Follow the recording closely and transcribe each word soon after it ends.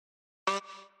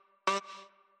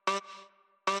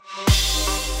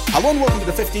Hello and welcome to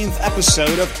the 15th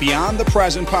episode of Beyond the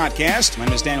Present podcast. My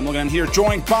name is Daniel Mulligan. I'm here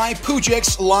joined by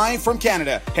Pujix live from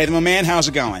Canada. Hey there, my man. How's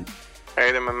it going?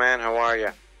 Hey there, my man. How are you?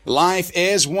 Life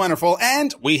is wonderful,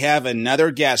 and we have another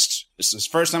guest. This is his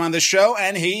first time on this show,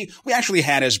 and we actually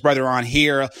had his brother on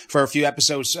here for a few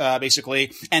episodes,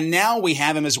 basically, and now we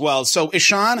have him as well. So,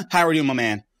 Ishan, how are you, my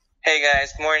man? Hey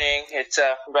guys, morning. It's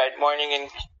bright morning in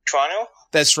Toronto.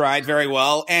 That's right, very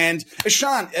well. And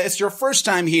Ishan, it's your first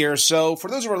time here, so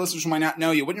for those of our listeners who might not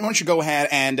know you, why don't you go ahead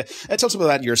and tell us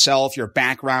about yourself, your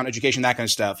background, education, that kind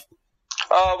of stuff.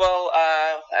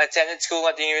 I attended school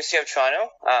at the University of Toronto.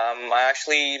 I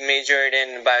actually majored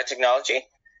in biotechnology.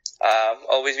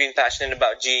 Always been passionate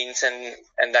about genes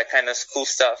and that kind of cool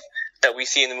stuff that we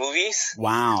see in the movies.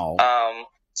 Wow.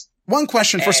 One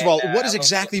question, first of all, what is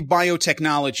exactly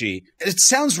biotechnology? It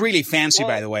sounds really fancy,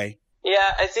 by the way.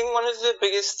 Yeah, I think one of the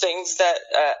biggest things that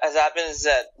has happened is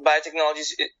that biotechnology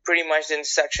is pretty much the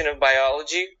intersection of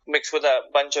biology mixed with a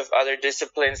bunch of other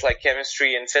disciplines like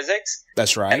chemistry and physics.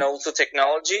 That's right. And also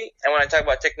technology. And when I talk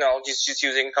about technology, it's just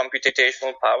using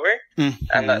computational power. Mm-hmm.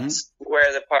 And that's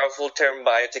where the powerful term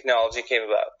biotechnology came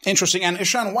about. Interesting. And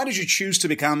Ishan, why did you choose to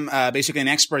become basically an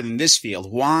expert in this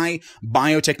field? Why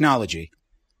biotechnology?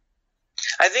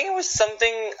 I think it was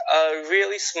something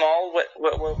really small, but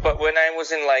when I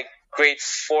was in grade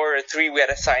 4 or 3, we had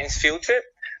a science field trip,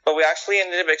 but we actually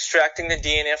ended up extracting the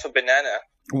DNA of a banana.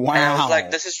 Wow. And I was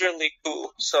like, this is really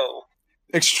cool. So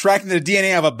extracting the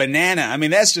DNA of a banana. I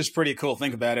mean, that's just pretty cool.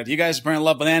 Think about it. You guys apparently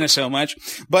love bananas so much.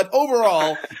 But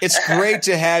overall, it's great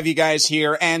to have you guys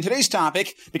here. And today's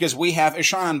topic, because we have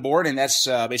Ishan on board, and that's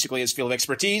basically his field of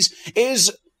expertise,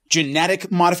 is genetic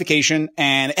modification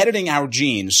and editing our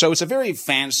genes. So it's a very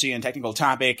fancy and technical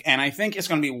topic, and I think it's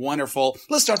going to be wonderful.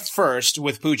 Let's start first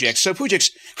with Pujix. So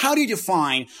Pujix, how do you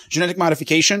define genetic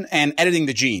modification and editing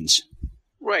the genes?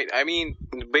 Right. I mean,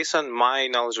 based on my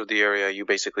knowledge of the area, you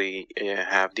basically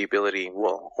have the ability,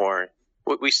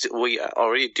 we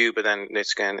already do, but then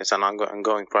it's an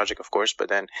ongoing project, of course, but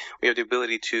then we have the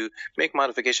ability to make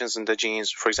modifications in the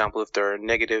genes. For example, if there are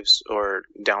negatives or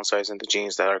downsides in the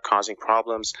genes that are causing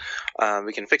problems,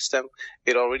 we can fix them.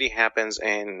 It already happens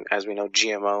in, as we know,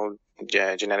 GMO,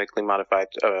 genetically modified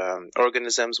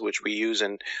organisms, which we use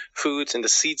in foods, in the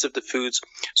seeds of the foods.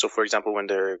 So, for example, when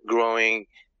they're growing,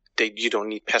 you don't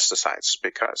need pesticides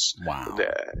because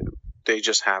they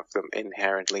just have them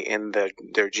inherently in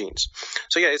their genes.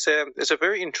 So yeah, it's a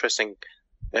very interesting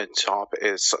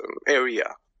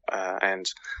area, and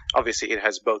obviously it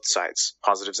has both sides,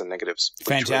 positives and negatives.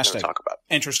 Fantastic. Which we're going to talk about.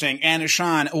 Interesting. And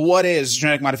Ishan, what is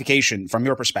genetic modification from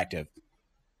your perspective?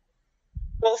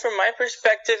 Well, from my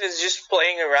perspective, it's just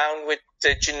playing around with the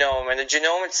genome, and the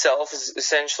genome itself is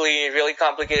essentially a really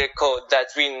complicated code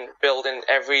that's been built in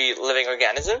every living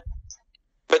organism.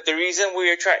 But the reason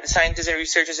scientists and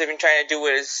researchers have been trying to do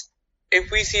it is, if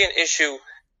we see an issue,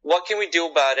 what can we do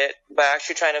about it by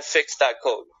actually trying to fix that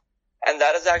code? And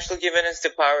that has actually given us the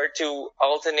power to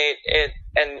alternate it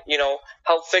and,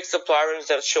 help fix the problems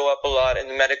that show up a lot in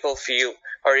the medical field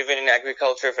or even in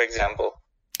agriculture, for example.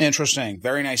 Interesting.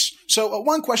 Very nice. So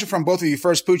one question from both of you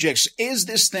first, Pujix. Is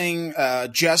this thing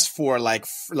just for,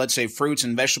 let's say, fruits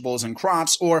and vegetables and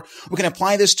crops, or we can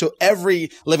apply this to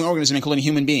every living organism, including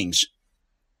human beings?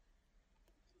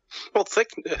 Well,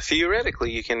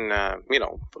 theoretically, you can, edit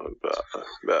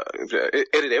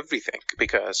everything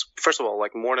because, first of all,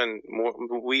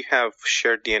 we have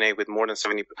shared DNA with more than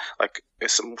 70%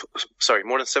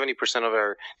 of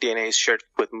our DNA is shared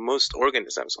with most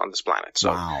organisms on this planet.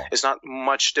 So It's not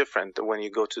much different when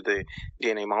you go to the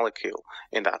DNA molecule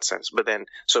in that sense. But then,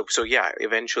 so yeah,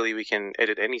 eventually we can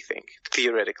edit anything,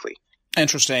 theoretically.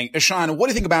 Interesting. Ishan, what do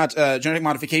you think about genetic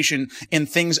modification in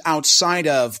things outside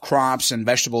of crops and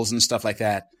vegetables and stuff like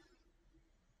that?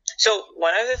 So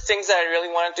one of the things that I really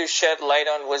wanted to shed light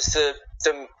on was the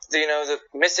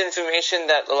misinformation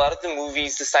that a lot of the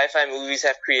movies, the sci-fi movies,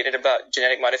 have created about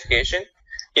genetic modification.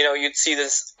 You'd see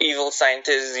this evil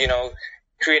scientist,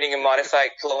 creating a modified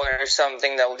clone or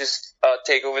something that will just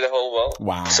take over the whole world.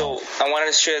 Wow. So I wanted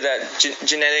to share that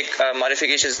genetic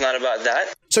modification is not about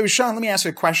that. So, Ishan, let me ask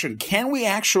you a question. Can we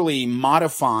actually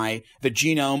modify the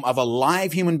genome of a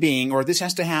live human being, or this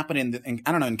has to happen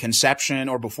in conception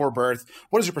or before birth?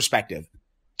 What is your perspective?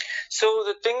 So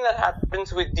the thing that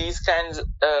happens with these kinds of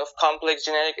complex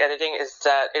genetic editing is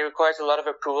that it requires a lot of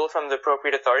approval from the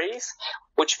appropriate authorities.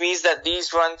 which means that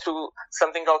these run through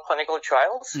something called clinical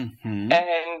trials. Mm-hmm.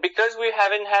 And because we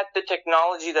haven't had the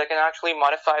technology that can actually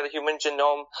modify the human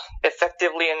genome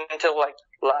effectively until like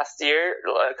last year,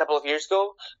 a couple of years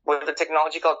ago, with the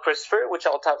technology called CRISPR, which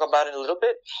I'll talk about in a little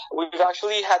bit, we've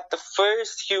actually had the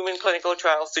first human clinical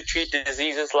trials to treat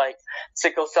diseases like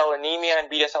sickle cell anemia and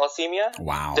beta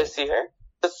thalassemia this year.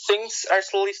 The things are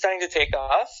slowly starting to take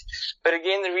off. But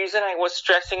again, the reason I was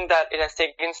stressing that it has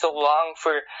taken so long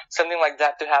for something like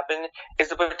that to happen is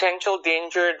the potential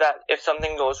danger that if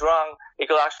something goes wrong, it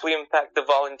could actually impact the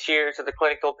volunteers or the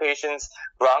clinical patients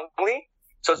wrongly.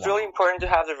 So it's really important to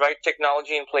have the right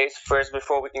technology in place first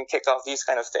before we can kick off these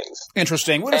kind of things.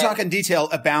 Interesting. We're going to talk in detail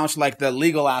about like the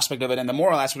legal aspect of it and the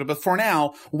moral aspect of it. But for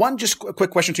now, one just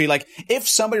quick question to you. Like if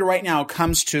somebody right now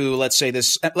comes to, let's say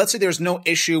there's no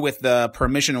issue with the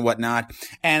permission and whatnot,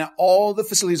 and all the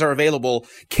facilities are available,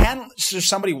 can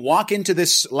somebody walk into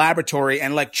this laboratory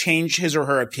and like change his or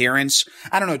her appearance?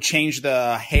 I don't know, change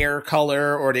the hair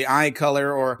color or the eye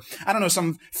color or I don't know,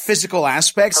 some physical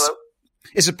aspects. Hello?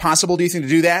 Is it possible, do you think, to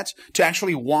do that? To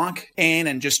actually walk in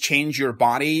and just change your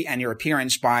body and your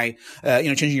appearance by,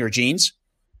 changing your genes?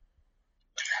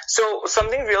 So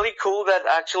something really cool that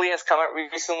actually has come out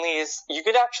recently is you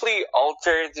could actually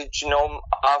alter the genome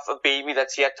of a baby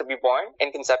that's yet to be born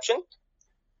in conception.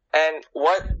 And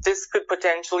what this could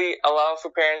potentially allow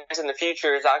for parents in the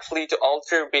future is actually to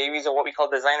alter babies or what we call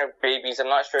designer babies. I'm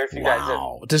not sure if you guys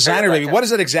have. Designer baby. What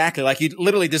is it exactly? Like you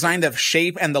literally design the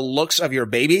shape and the looks of your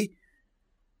baby?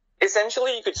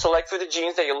 Essentially, you could select for the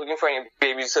genes that you're looking for in your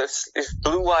baby. So if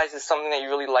blue eyes is something that you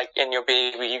really like in your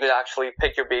baby, you could actually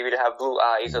pick your baby to have blue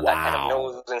eyes or that kind of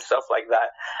nose and stuff like that.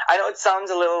 I know it sounds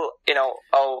a little,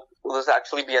 will this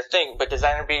actually be a thing? But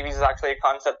designer babies is actually a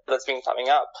concept that's been coming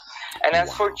up. And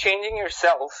as for changing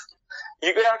yourself,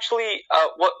 you could actually,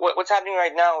 what's happening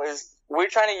right now is we're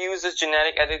trying to use this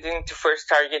genetic editing to first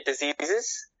target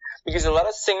diseases. Because a lot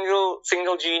of single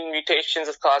gene mutations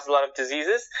have caused a lot of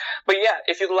diseases. But yeah,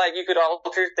 if you'd like, you could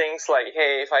alter things like,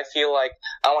 hey, if I feel like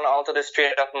I want to alter the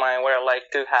trait of mine where I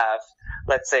like to have,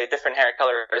 let's say, a different hair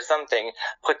color or something,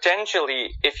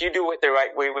 potentially, if you do it the right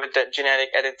way with the genetic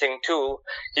editing tool,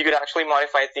 you could actually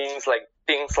modify things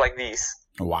like these.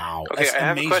 Wow. Okay, I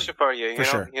have a question for you.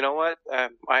 You know what?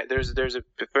 There's a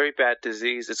very bad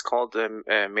disease. It's called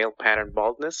male pattern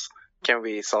baldness. Can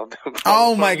we solve them?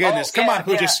 Oh my goodness. Come on,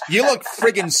 Poochix. You look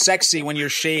friggin' sexy when you're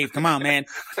shaved. Come on, man.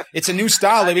 It's a new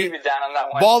style, baby.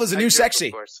 Bald is a new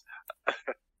sexy.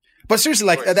 But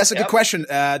seriously, that's a good question.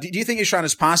 Do you think, Ishan,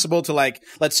 it's possible to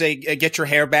let's say, get your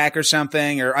hair back or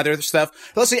something or other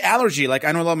stuff? Let's say allergy. Like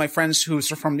I know a lot of my friends who's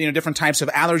from, different types of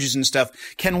allergies and stuff.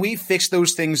 Can we fix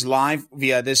those things live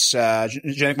via this,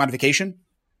 genetic modification?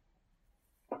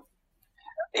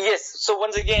 Yes. So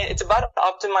once again, it's about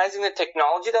optimizing the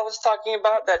technology that I was talking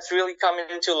about that's really coming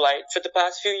into light for the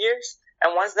past few years.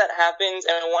 And once that happens,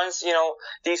 and once,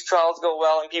 these trials go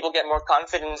well and people get more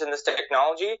confidence in this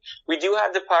technology, we do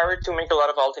have the power to make a lot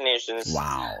of alternations.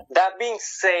 Wow. That being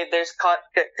said, there's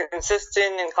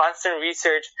consistent and constant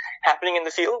research happening in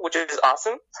the field, which is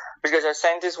awesome because our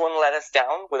scientists won't let us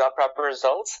down without proper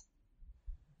results.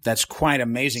 That's quite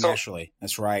amazing, actually.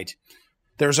 That's right.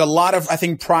 There's a lot of, I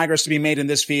think, progress to be made in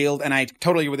this field, and I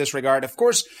totally agree with this regard. Of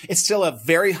course, it's still a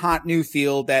very hot new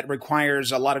field that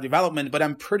requires a lot of development, but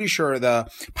I'm pretty sure the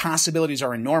possibilities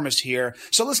are enormous here.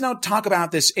 So let's now talk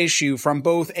about this issue from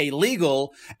both a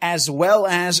legal as well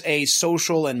as a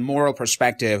social and moral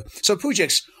perspective. So,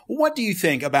 Poochix, what do you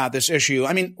think about this issue?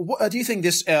 I mean, do you think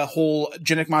this whole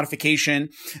genetic modification,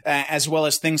 as well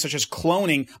as things such as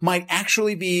cloning, might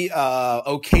actually be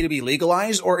okay to be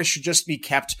legalized, or it should just be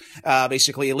kept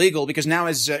basically illegal? Because now,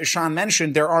 as Sean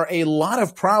mentioned, there are a lot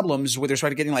of problems with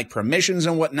respect to getting permissions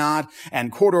and whatnot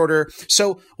and court order.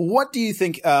 So what do you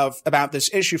think about this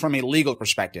issue from a legal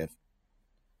perspective?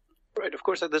 Right. Of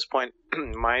course, at this point,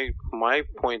 my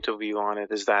point of view on it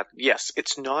is that, yes,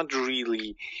 it's not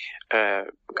really,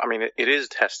 it is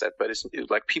tested, but it's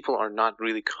like people are not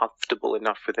really comfortable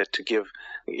enough with it to give,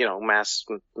 mass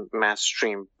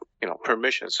stream,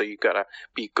 permission. So you gotta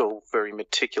go very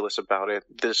meticulous about it.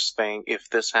 This thing, if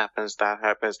this happens, that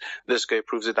happens, this guy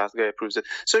approves it, that guy approves it.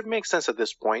 So it makes sense at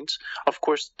this point. Of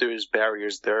course, there's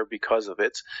barriers there because of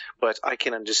it, but I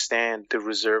can understand the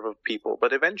reserve of people.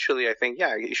 But eventually, I think,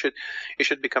 it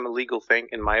should become a legal thing,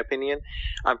 in my opinion.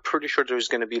 I'm pretty sure there's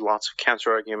going to be lots of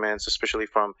counter arguments, especially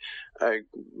from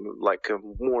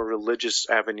more religious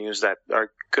avenues that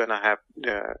are gonna have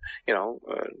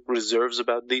reserves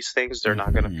about these things. They're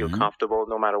not gonna feel comfortable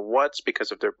no matter what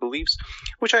because of their beliefs,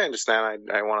 which I understand.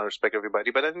 I want to respect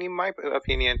everybody, but in my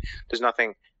opinion, there's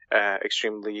nothing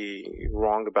extremely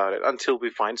wrong about it until we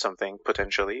find something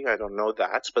potentially. I don't know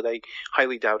that, but I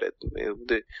highly doubt it.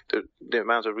 The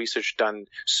amount of research done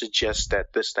suggests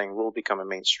that this thing will become a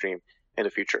mainstream in the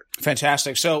future.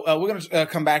 Fantastic. So we're going to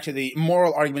come back to the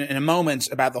moral argument in a moment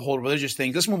about the whole religious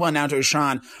thing. Let's move on now to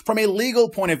Ishan. From a legal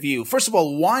point of view, first of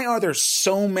all, why are there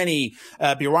so many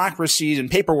bureaucracies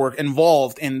and paperwork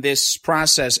involved in this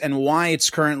process, and why it's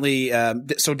currently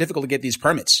so difficult to get these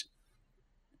permits?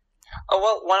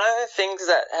 Well, one of the things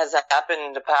that has happened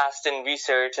in the past in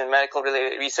research and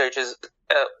medical-related research is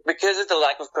because of the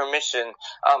lack of permission,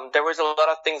 there was a lot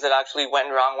of things that actually went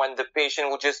wrong when the patient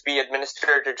would just be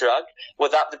administered a drug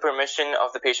without the permission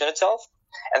of the patient itself.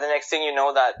 And the next thing you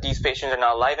know that these patients are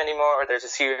not alive anymore, or there's a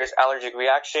serious allergic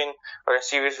reaction or a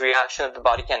serious reaction that the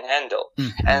body can't handle.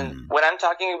 Mm-hmm. And when I'm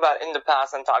talking about in the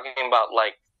past, I'm talking about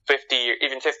like 50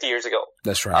 years ago.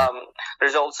 That's right.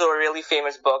 There's also a really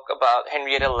famous book about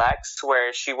Henrietta Lacks,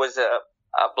 where she was a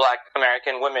Black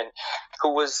American woman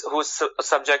who was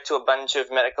subject to a bunch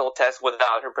of medical tests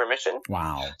without her permission.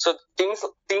 Wow. So things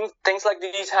like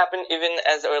these happen even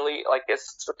as early, like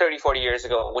it's 30, 40 years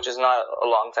ago, which is not a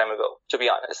long time ago, to be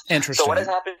honest. Interesting. So what has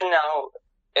happened now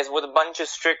is with a bunch of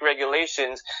strict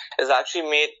regulations has actually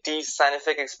made these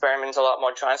scientific experiments a lot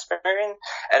more transparent,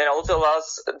 and it also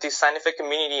allows the scientific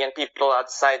community and people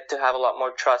outside to have a lot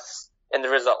more trust in the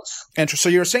results. So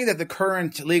you're saying that the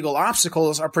current legal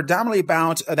obstacles are predominantly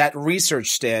about that research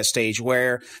stage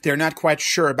where they're not quite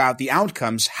sure about the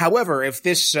outcomes. However, if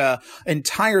this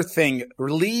entire thing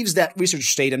leaves that research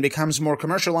state and becomes more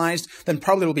commercialized, then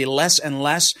probably there will be less and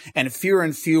less and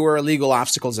fewer legal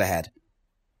obstacles ahead.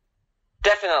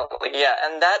 Definitely, yeah,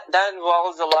 and that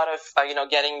involves a lot of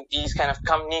getting these kind of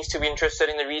companies to be interested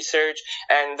in the research.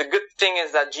 And the good thing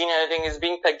is that gene editing is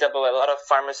being picked up by a lot of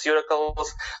pharmaceuticals.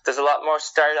 There's a lot more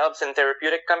startups and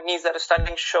therapeutic companies that are starting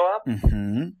to show up.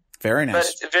 Mm-hmm. Very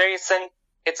nice. But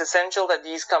it's essential that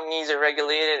these companies are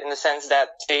regulated in the sense that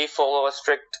they follow a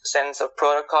strict sense of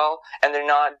protocol and they're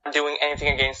not doing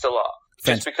anything against the law.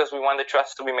 Just because we want the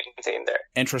trust to be maintained there.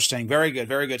 Interesting. Very good.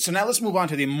 Very good. So now let's move on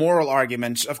to the moral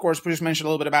arguments. Of course, Pujex mentioned a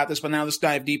little bit about this, but now let's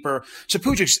dive deeper. So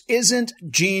Pujex, isn't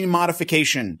gene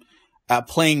modification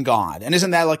playing God? And isn't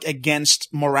that like against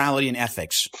morality and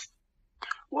ethics?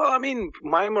 Well, I mean,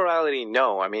 my morality,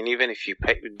 no. I mean, even if you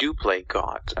do play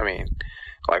God, I mean,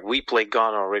 like we play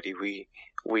God already.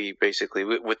 We basically,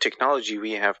 with technology,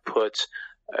 we have put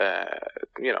a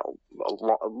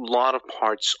lot of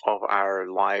parts of our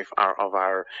life, of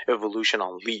our evolution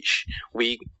on leash.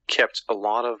 We kept a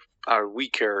lot of our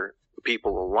weaker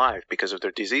people alive because of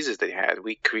their diseases they had.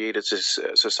 We created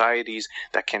societies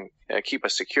that can keep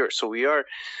us secure. So we are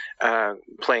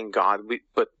playing God,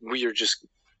 but we are just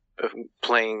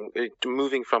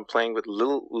moving from playing with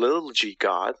little g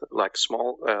God, like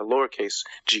small lowercase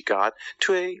g God,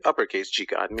 to a uppercase g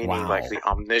God, meaning like the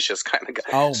omniscious kind of God.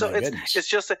 Oh, so my goodness. It's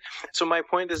just so my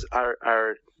point is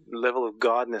our level of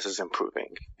godness is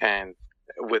improving, and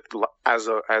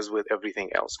as with everything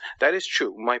else, that is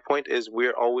true. My point is we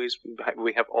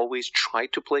have always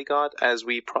tried to play God as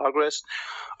we progress,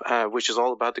 which is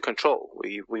all about the control.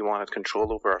 We wanted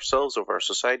control over ourselves, over our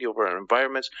society, over our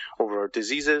environments, over our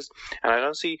diseases, and I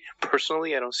don't see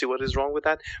what is wrong with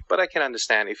that. But I can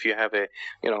understand if you have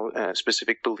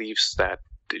specific beliefs that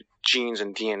the genes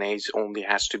and DNAs only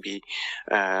has to be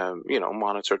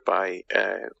monitored by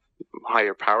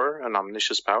higher power, an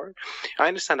omniscious power. I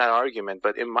understand that argument,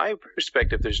 but in my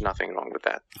perspective, there's nothing wrong with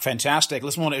that. Fantastic.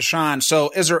 Let's move on to Ishan.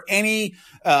 So is there any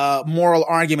moral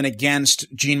argument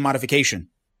against gene modification?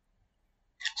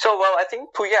 So, well, I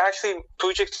think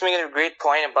Pujex made a great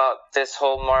point about this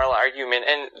whole moral argument,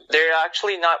 and there are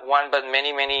actually not one, but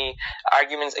many, many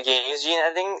arguments against gene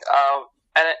editing.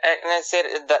 And I said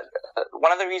that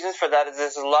one of the reasons for that is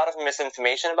there's a lot of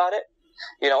misinformation about it.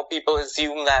 People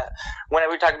assume that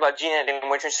whenever we talk about gene editing,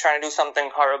 we're just trying to do something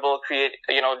horrible, create,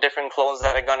 different clones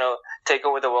that are going to take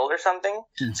over the world or something.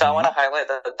 Mm-hmm. So I want to highlight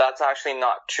that that's actually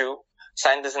not true.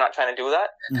 Science is not trying to do that.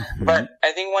 Mm-hmm. But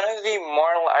I think one of the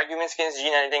moral arguments against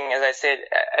gene editing, as I said,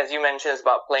 as you mentioned, is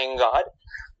about playing God.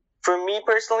 For me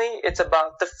personally, it's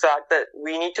about the fact that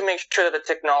we need to make sure that the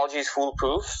technology is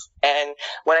foolproof. And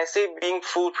when I say being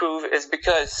foolproof is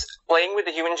because playing with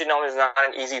the human genome is not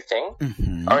an easy thing. Mm-hmm.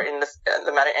 Or in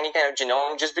the matter any kind of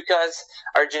genome, just because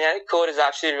our genetic code is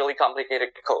actually a really complicated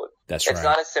code. That's right. It's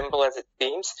not as simple as it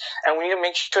seems. And we need to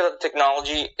make sure that the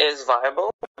technology is viable.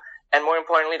 And more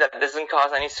importantly, that it doesn't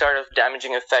cause any sort of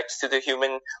damaging effects to the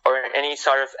human or any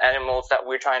sort of animals that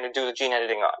we're trying to do the gene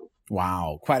editing on.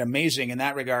 Wow, quite amazing in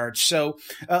that regard. So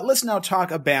let's now talk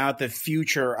about the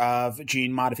future of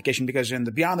gene modification, because in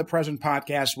the Beyond the Present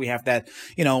podcast, we have that,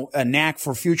 a knack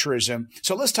for futurism.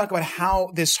 So let's talk about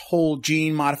how this whole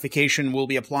gene modification will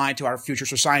be applied to our future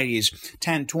societies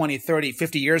 10, 20, 30,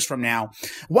 50 years from now.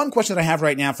 One question that I have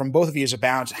right now from both of you is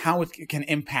about how it can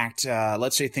impact,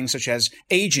 let's say, things such as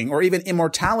aging or even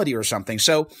immortality or something.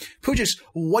 So, Pujas,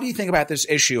 what do you think about this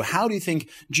issue? How do you think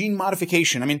gene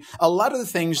modification, a lot of the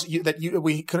things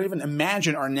we couldn't even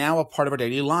imagine are now a part of our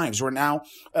daily lives.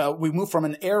 We moved from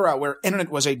an era where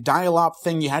internet was a dial-up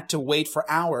thing. You had to wait for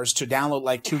hours to download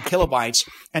like 2 kilobytes,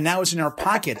 and now it's in our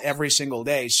pocket every single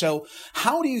day. So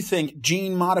how do you think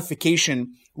gene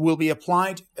modification will be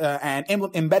applied and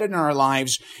embedded in our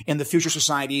lives in the future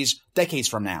societies decades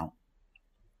from now?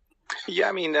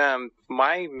 Yeah,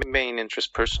 my main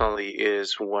interest personally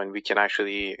is when we can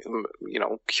actually,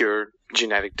 cure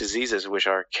genetic diseases which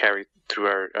are carried through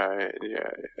our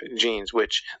genes,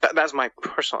 which that's my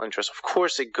personal interest. Of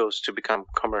course, it goes to become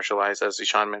commercialized, as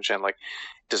Ishan mentioned, like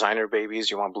designer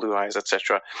babies, you want blue eyes,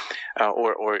 etc.,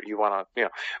 or you want to,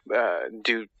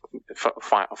 do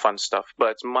fun stuff.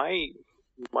 But my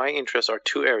interests are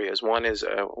 2 areas. One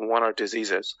are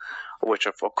diseases, which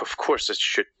of course it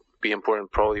should be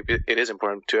important. Probably it is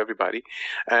important to everybody.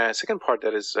 Second part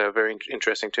that is very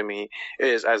interesting to me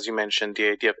is, as you mentioned, the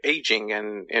idea of aging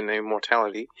and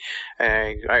immortality.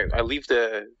 I leave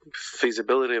the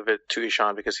feasibility of it to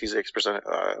Ishan because he's the expert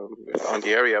on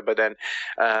the area. But then,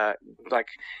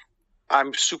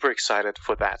 I'm super excited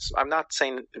for that. I'm not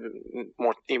saying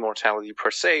more immortality per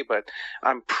se, but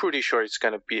I'm pretty sure it's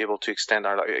going to be able to extend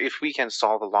our life. If we can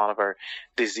solve a lot of our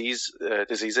diseases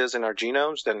in our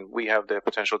genomes, then we have the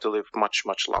potential to live much,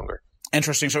 much longer.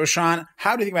 Interesting. So, Ishan,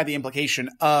 how do you think about the implication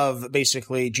of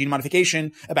basically gene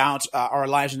modification about our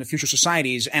lives in the future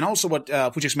societies, and also what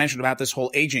Pujas mentioned about this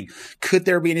whole aging? Could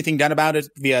there be anything done about it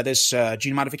via this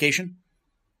gene modification?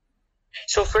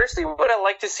 So firstly, what I'd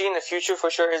like to see in the future for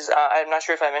sure is, I'm not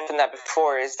sure if I mentioned that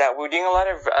before, is that we're doing a lot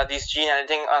of these gene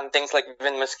editing on things like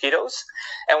even mosquitoes.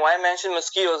 And why I mentioned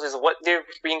mosquitoes is what they've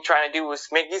been trying to do is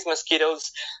make these mosquitoes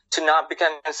to not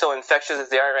become so infectious as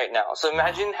they are right now. So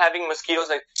imagine having mosquitoes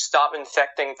that stop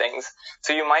infecting things.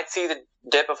 So you might see the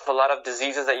dip of a lot of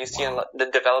diseases that you see in the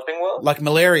developing world. Like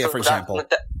malaria, for example.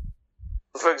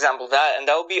 And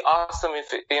that would be awesome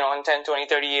if, in 10, 20,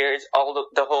 30 years,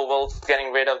 the whole world's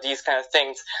getting rid of these kind of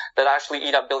things that actually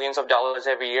eat up billions of dollars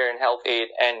every year in health aid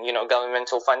and,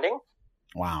 governmental funding.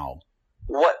 Wow.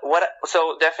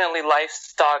 So definitely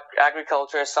livestock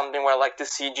agriculture is something where I like to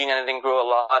see gene editing grow a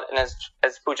lot. And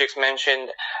as Pujas mentioned,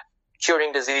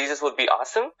 curing diseases would be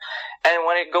awesome. And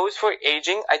when it goes for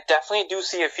aging, I definitely do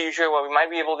see a future where we might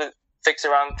be able to fix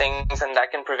around things and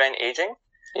that can prevent aging,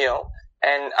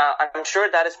 And I'm sure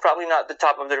that is probably not the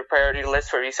top of the priority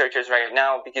list for researchers right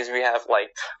now, because we have like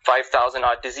 5,000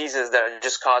 odd diseases that are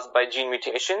just caused by gene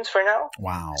mutations for now.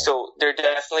 Wow. So they're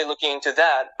definitely looking into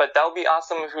that. But that would be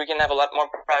awesome if we can have a lot more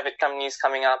private companies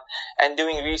coming up and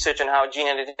doing research on how gene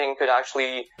editing could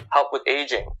actually help with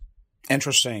aging.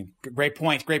 Interesting. Great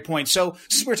point. So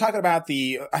since we're talking about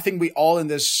I think we all in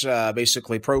this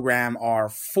basically program are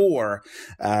for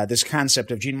this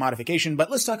concept of gene modification, but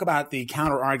let's talk about the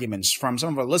counter arguments from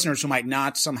some of our listeners who might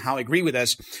not somehow agree with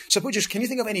us. So Pujas, can you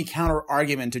think of any counter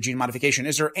argument to gene modification?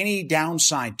 Is there any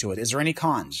downside to it? Is there any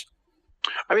cons?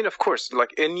 Of course,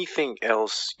 like anything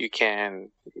else, you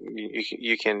can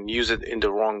use it in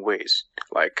the wrong ways.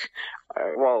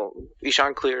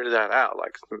 Ishan cleared that out.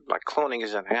 Like cloning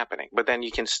isn't happening, but then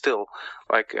you can still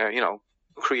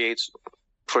create,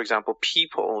 for example,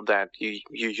 people that you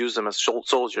use them as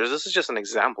soldiers. This is just an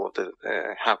example of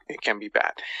how it can be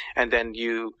bad. And then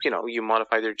you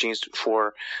modify their genes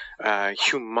for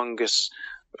humongous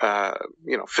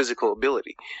physical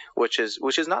ability, which is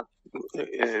not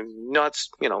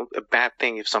a bad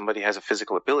thing if somebody has a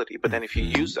physical ability. But then if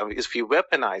you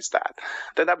weaponize that,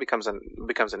 then that becomes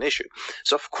an issue.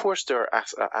 So of course there are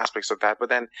aspects of that, but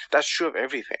then that's true of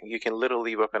everything. You can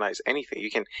literally weaponize anything.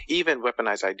 You can even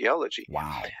weaponize ideology.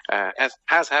 Wow. As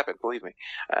has happened, believe me.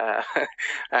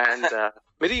 And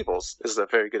medievals is a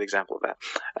very good example of that.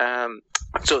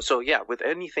 So yeah, with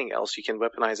anything else, you can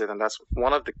weaponize it, and that's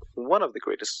one of the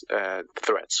greatest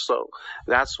threats. So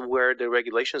that's where the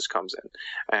regulations comes in.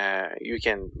 You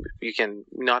can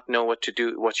not know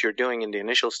what you're doing in the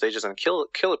initial stages and kill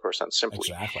a person simply.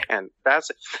 Exactly. And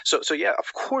that's it. So yeah,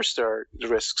 of course there are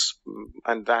risks,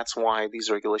 and that's why these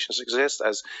regulations exist.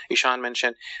 As Ishan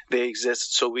mentioned, they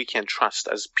exist so we can trust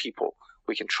as people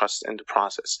we can trust in the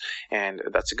process, and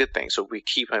that's a good thing. So we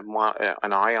keep an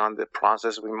eye on the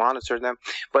process, we monitor them.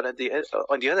 But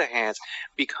on the other hand,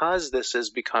 because this is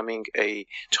becoming a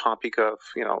topic of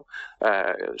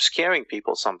scaring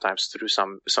people sometimes through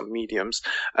some mediums,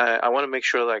 I want to make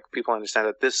sure like people understand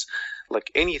that this,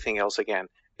 like anything else, again,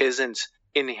 isn't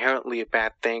inherently a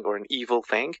bad thing or an evil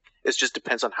thing. It just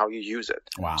depends on how you use it.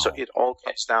 Wow. So it all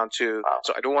comes down to,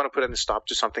 so I don't want to put a stop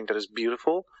to something that is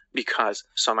beautiful because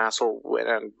some asshole went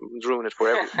and ruined it for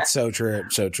everyone. So true.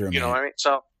 You know what I mean?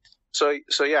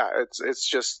 So yeah, it's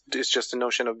just a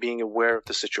notion of being aware of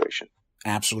the situation.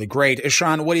 Absolutely. Great.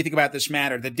 Ishan, what do you think about this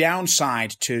matter? The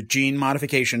downside to gene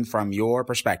modification from your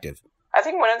perspective? I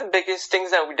think one of the biggest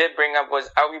things that we did bring up was,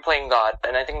 are we playing God?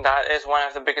 And I think that is one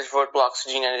of the biggest roadblocks to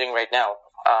gene editing right now.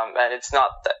 And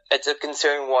it's a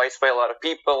concern voiced by a lot of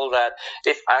people that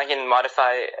if I can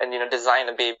modify and, design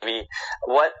a baby,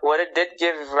 what it did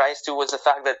give rise to was the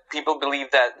fact that people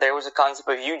believe that there was a concept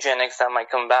of eugenics that might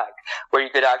come back, where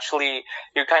you're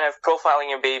kind of profiling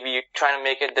your baby, you're trying to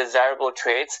make it desirable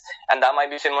traits, and that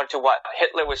might be similar to what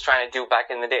Hitler was trying to do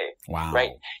back in the day. Wow.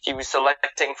 Right? He was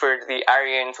selecting for the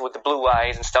Aryans with the blue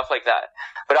eyes and stuff like that.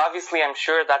 But obviously, I'm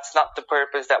sure that's not the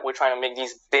purpose that we're trying to make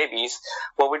these babies.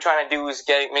 What we're trying to do is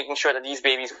making sure that these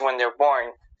babies, when they're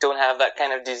born, don't have that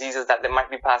kind of diseases that they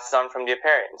might be passed on from their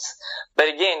parents. But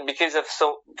again, because of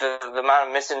the amount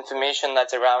of misinformation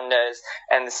that's around us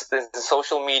and the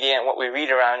social media and what we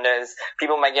read around us,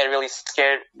 people might get really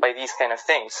scared by these kind of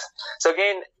things. So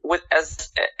again,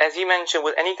 as you mentioned,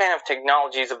 with any kind of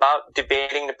technology, it's about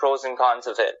debating the pros and cons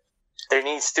of it. There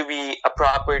needs to be a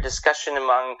proper discussion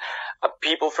among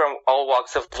people from all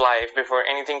walks of life before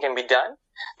anything can be done.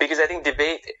 Because I think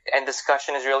debate and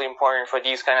discussion is really important for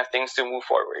these kind of things to move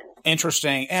forward.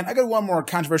 Interesting. And I got one more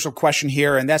controversial question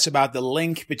here, and that's about the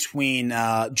link between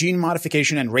gene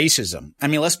modification and racism. I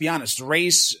mean, let's be honest.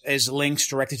 Race is linked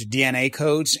directly to DNA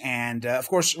codes. And, of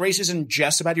course, race isn't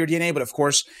just about your DNA, but, of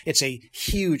course, it's a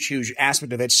huge, huge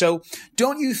aspect of it. So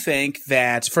don't you think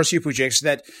that, first you, Pujex,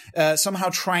 that somehow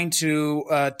trying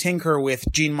to tinker with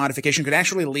gene modification could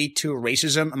actually lead to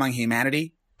racism among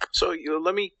humanity? So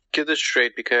let me get this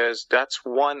straight, because that's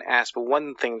one aspect,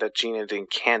 one thing that gene editing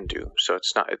can do. So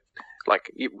it's not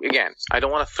again, I don't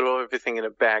want to throw everything in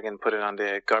a bag and put it on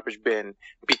the garbage bin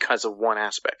because of one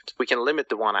aspect. We can limit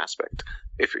the one aspect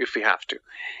if we have to.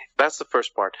 That's the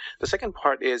first part. The second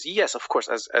part is, yes, of course,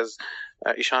 as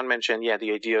Ishan mentioned, yeah,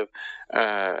 the idea of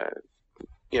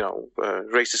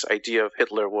racist idea of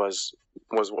Hitler was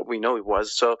what we know it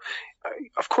was. So,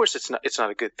 of course, it's not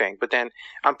a good thing. But then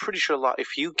I'm pretty sure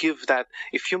if you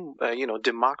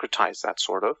democratize that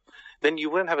sort of, then you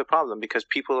wouldn't have a problem, because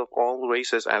people of all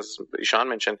races, as Ishan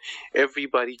mentioned,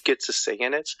 everybody gets a say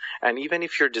in it. And even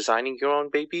if you're designing your own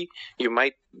baby, you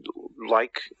might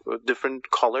like different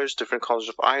colors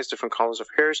of eyes, different colors of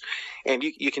hairs, and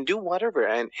you can do whatever.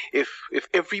 And if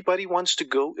everybody wants to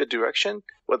go a direction,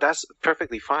 well, that's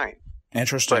perfectly fine.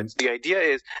 Interesting. But the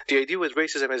idea with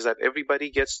racism is that everybody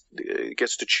gets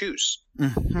to choose.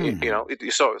 Mm-hmm.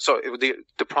 So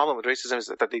the problem with racism is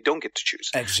that they don't get to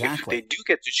choose. Exactly. If they do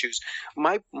get to choose,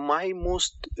 my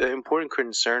most important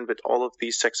concern with all of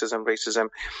these sexism, racism,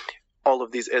 all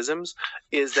of these isms,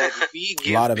 is that we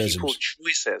give people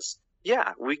choices.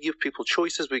 Yeah, we give people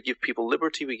choices, we give people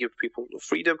liberty, we give people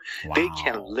freedom. Wow. They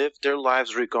can live their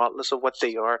lives regardless of what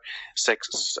they are,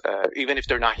 even if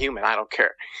they're not human. I don't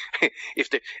care.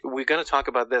 We're going to talk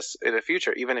about this in the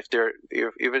future. Even if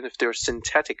they're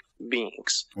synthetic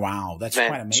beings. Wow, that's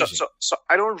quite amazing. So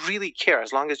I don't really care,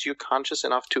 as long as you're conscious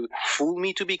enough to fool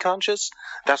me to be conscious.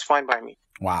 That's fine by me.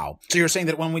 Wow. So you're saying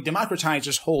that when we democratize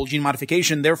this whole gene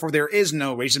modification, therefore there is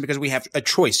no racism, because we have a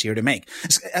choice here to make.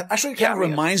 Actually, it kind of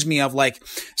reminds me of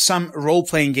some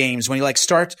role-playing games when you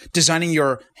start designing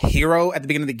your hero at the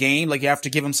beginning of the game. You have to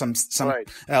give him some right.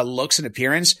 Looks and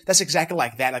appearance. That's exactly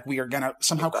like that. We are going to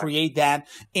somehow create that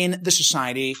in the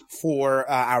society for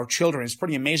our children. It's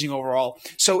pretty amazing overall.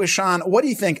 So Ishan, what do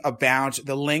you think about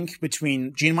the link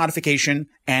between gene modification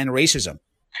and racism?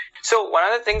 So one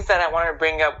of the things that I wanted to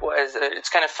bring up was, it's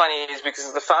kind of funny, is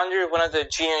because the founder of one of the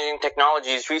gene editing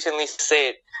technologies recently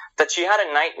said that she had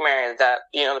a nightmare that,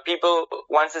 the people,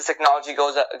 once this technology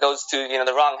goes to,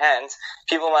 the wrong hands,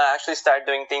 people might actually start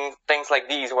doing things like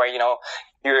these, where,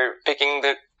 you're picking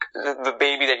the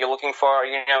baby that you're looking for,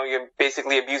 you're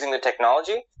basically abusing the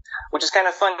technology. Which is kind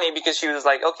of funny, because she was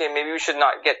like, okay, maybe we should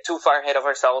not get too far ahead of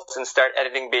ourselves and start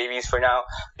editing babies for now,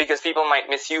 because people might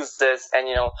misuse this, and,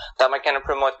 that might kind of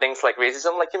promote things like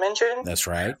racism, like you mentioned. That's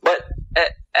right. But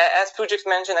as Pujix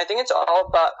mentioned, I think it's all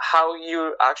about how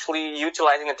you're actually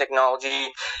utilizing the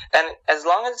technology. And as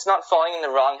long as it's not falling in the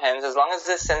wrong hands, as long as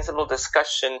there's sensible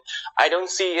discussion, I don't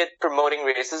see it promoting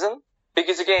racism.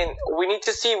 Because again, we need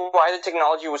to see why the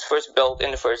technology was first built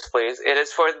in the first place. It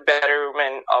is for the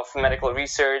betterment of medical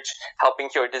research, helping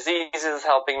cure diseases,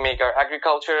 helping make our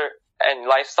agriculture and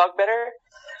livestock better.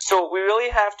 So we really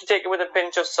have to take it with a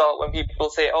pinch of salt when people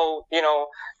say, oh,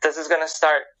 this is going to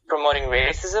start promoting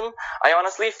racism. I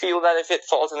honestly feel that if it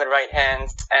falls in the right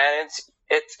hands and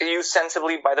it's used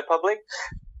sensibly by the public,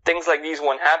 things like these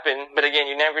won't happen. But again,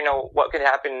 you never know what could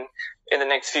happen in the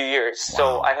next few years. Wow.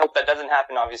 So I hope that doesn't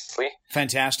happen, obviously.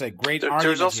 Fantastic. Great argument.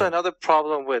 There's also here. another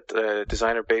problem with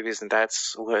designer babies, and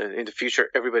that's in the future,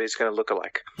 everybody's going to look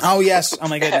alike. Oh, yes. Oh,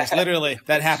 my goodness. Literally.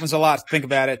 That happens a lot. Think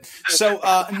about it. So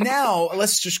now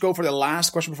let's just go for the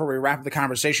last question before we wrap up the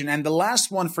conversation. And the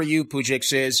last one for you,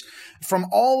 Pujix, is from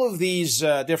all of these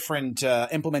different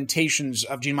implementations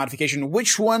of gene modification,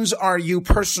 which ones are you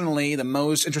personally the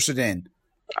most interested in?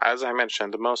 As I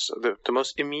mentioned, the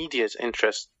most immediate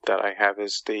interest that I have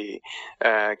is the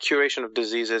curation of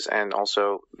diseases and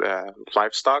also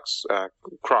livestock,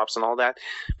 crops and all that,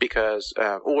 because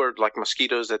or like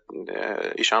mosquitoes that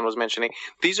Ishan was mentioning.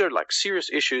 These are like serious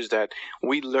issues that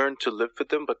we learn to live with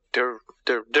them, but they're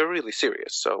really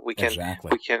serious. So we can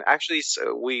actually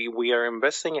we are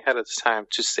investing ahead of time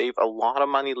to save a lot of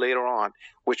money later on,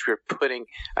 which we're putting,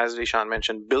 as Ishan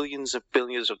mentioned, billions of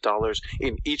dollars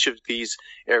in each of these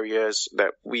areas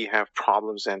that we have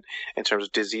problems in terms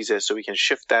of diseases, so we can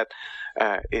shift that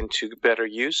into better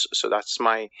use. So that's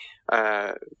my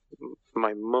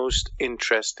most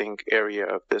interesting area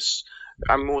of this.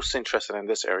 I'm most interested in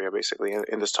this area, basically,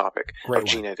 in this topic of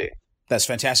gene editing. That's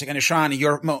fantastic. And Ishan,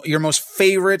 your most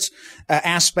favorite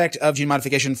aspect of gene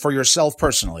modification for yourself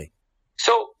personally?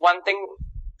 So one thing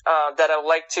that I would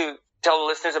like to tell the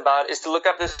listeners about is to look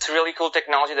up this really cool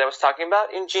technology that I was talking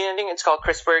about in gene editing. It's called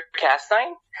CRISPR-Cas9.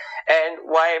 And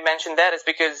why I mentioned that is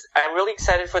because I'm really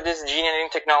excited for this gene editing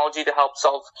technology to help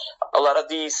solve a lot of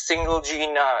these single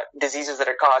gene diseases that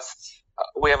are caused.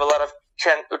 We have a lot of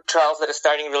trials that are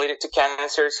starting related to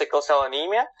cancer, sickle cell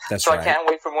anemia. That's so right. I can't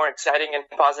wait for more exciting and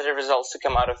positive results to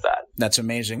come out of that. That's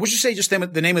amazing. Would you say just the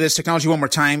name of this technology one more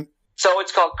time? So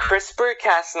it's called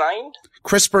CRISPR-Cas9.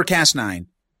 CRISPR-Cas9.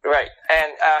 Right.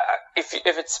 And if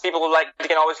it's people who like, they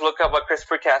can always look up what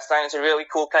CRISPR-Cas9 is. A really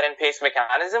cool cut and paste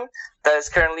mechanism that is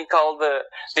currently called the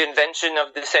invention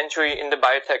of the century in the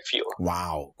biotech field.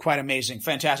 Wow. Quite amazing.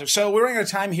 Fantastic. So we're running out of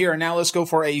time here. Now let's go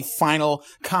for a final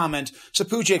comment. So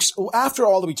Pujix, after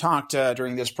all that we talked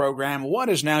during this program, what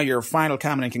is now your final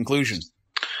comment and conclusion?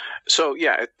 So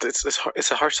yeah,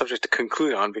 it's a hard subject to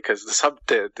conclude on because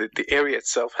the area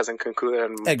itself hasn't concluded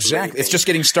on exactly. It's just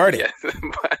getting started. Yeah,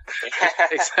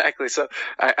 exactly. So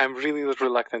I'm really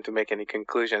reluctant to make any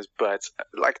conclusions, but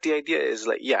like the idea is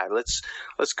like, yeah, let's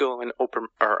go and open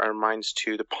our minds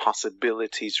to the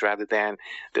possibilities rather than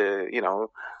the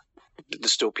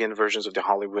dystopian versions of the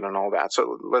Hollywood and all that.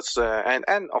 So let's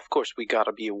and of course we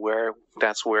gotta be aware.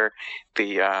 That's where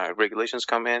the regulations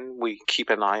come in. We keep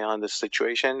an eye on the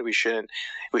situation. We shouldn't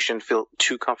feel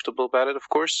too comfortable about it. Of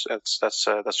course, that's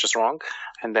just wrong.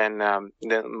 And then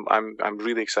I'm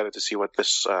really excited to see what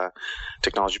this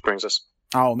technology brings us.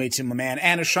 Oh, me too, my man.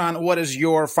 And Ishan, what is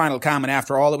your final comment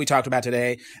after all that we talked about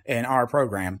today in our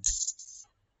program?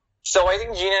 So I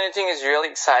think gene editing is really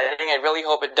exciting. I really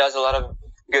hope it does a lot of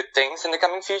good things in the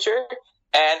coming future.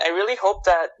 And I really hope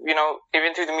that,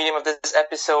 even through the medium of this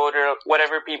episode or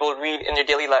whatever people read in their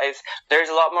daily lives, there's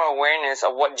a lot more awareness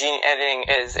of what gene editing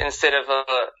is instead of,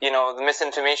 the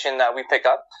misinformation that we pick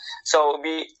up. So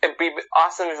it'd be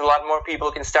awesome if a lot more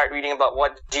people can start reading about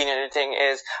what gene editing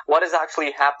is, what is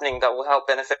actually happening that will help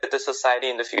benefit the society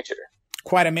in the future.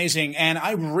 Quite amazing. And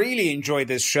I really enjoyed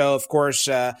this show. Of course,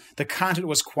 the content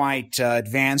was quite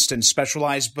advanced and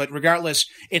specialized, but regardless,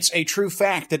 it's a true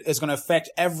fact that is going to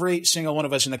affect every single one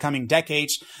of us in the coming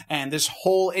decades. And this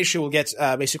whole issue will get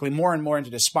basically more and more into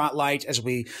the spotlight as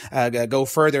we go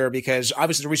further, because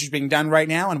obviously the research is being done right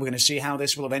now, and we're going to see how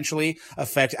this will eventually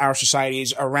affect our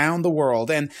societies around the world.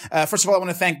 And first of all, I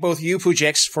want to thank both you,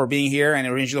 Pujix, for being here and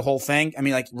arranging the whole thing. I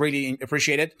mean, really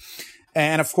appreciate it.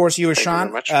 And of course, you,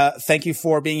 Ishan, thank you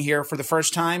for being here for the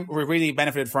first time. We really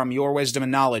benefited from your wisdom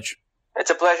and knowledge. It's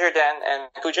a pleasure, Dan and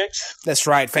Pujix. That's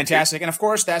right. Fantastic. And of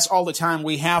course, that's all the time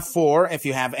we have for. If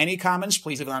you have any comments,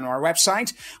 please leave it on our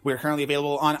website. We're currently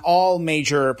available on all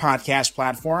major podcast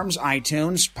platforms,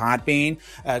 iTunes, Podbean,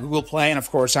 Google Play, and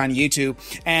of course on YouTube.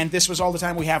 And this was all the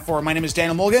time we have for. My name is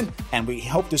Daniel Mulligan, and we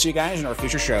hope to see you guys in our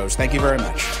future shows. Thank you very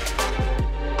much.